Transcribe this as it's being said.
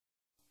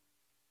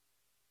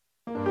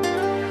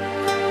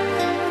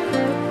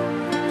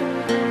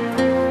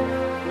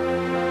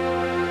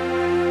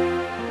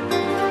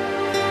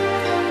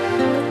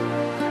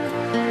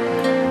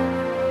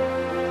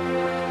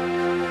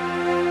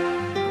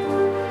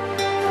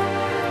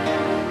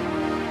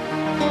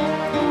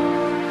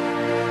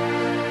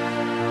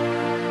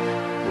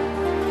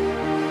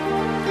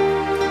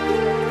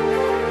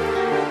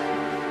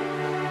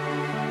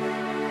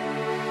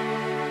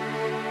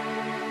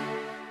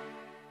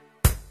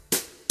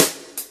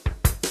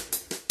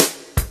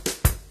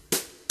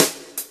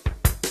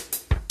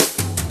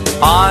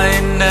I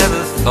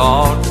never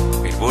thought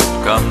it would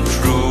come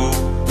true.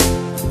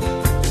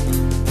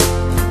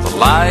 The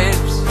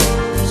life's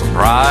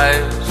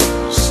surprise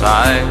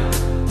side.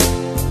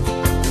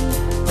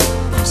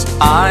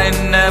 I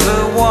never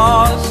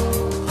was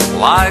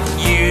like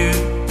you.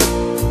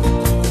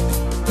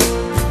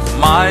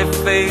 My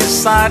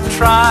face I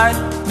tried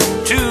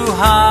to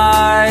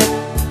hide.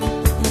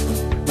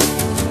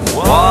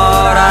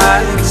 What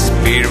I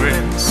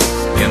experienced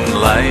in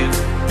life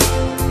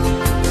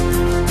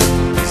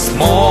is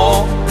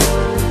more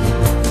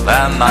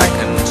than I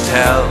can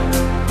tell.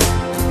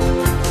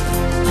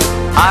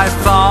 I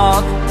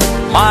thought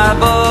my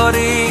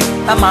body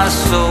and my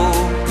soul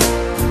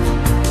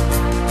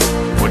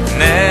would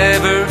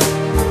never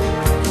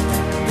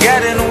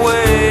getting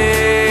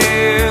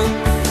well.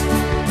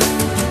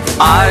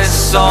 I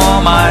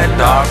saw my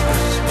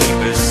darkest,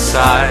 deepest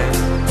side,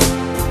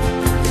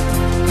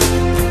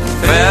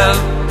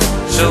 felt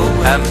so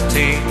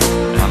empty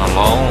and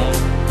alone,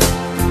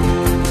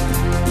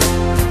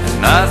 and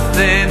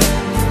nothing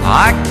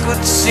I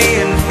could see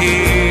and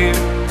hear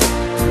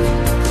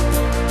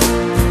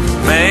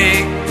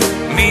make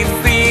me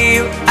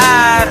feel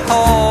at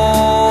home.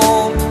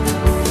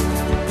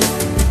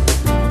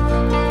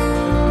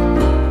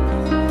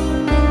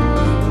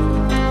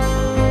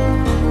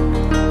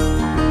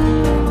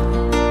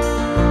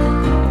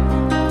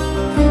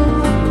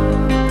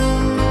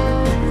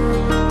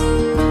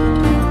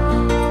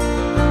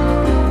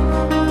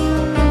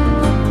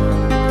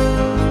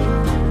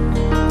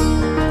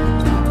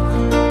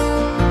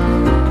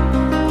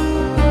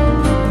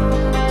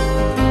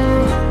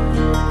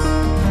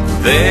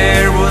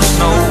 There was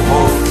no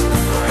hope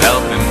or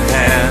helping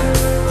hand.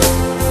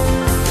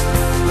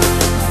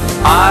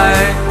 I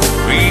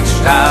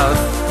reached out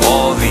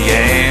for the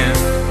end,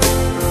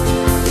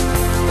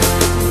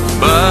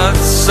 but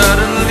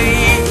suddenly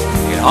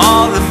in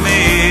all the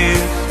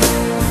mist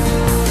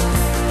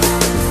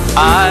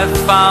I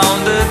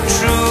found a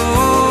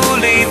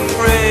truly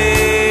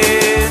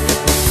friend.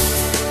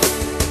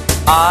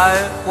 I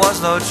was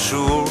not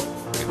sure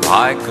if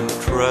I could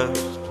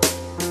trust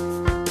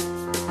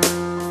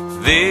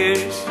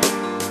this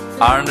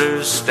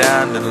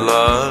understanding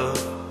love,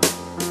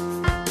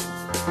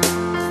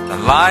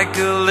 and like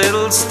a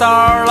little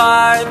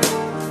starlight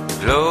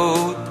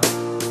glowed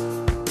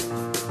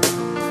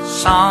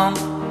some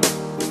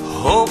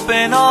hope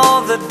in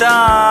all the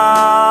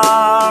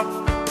dark.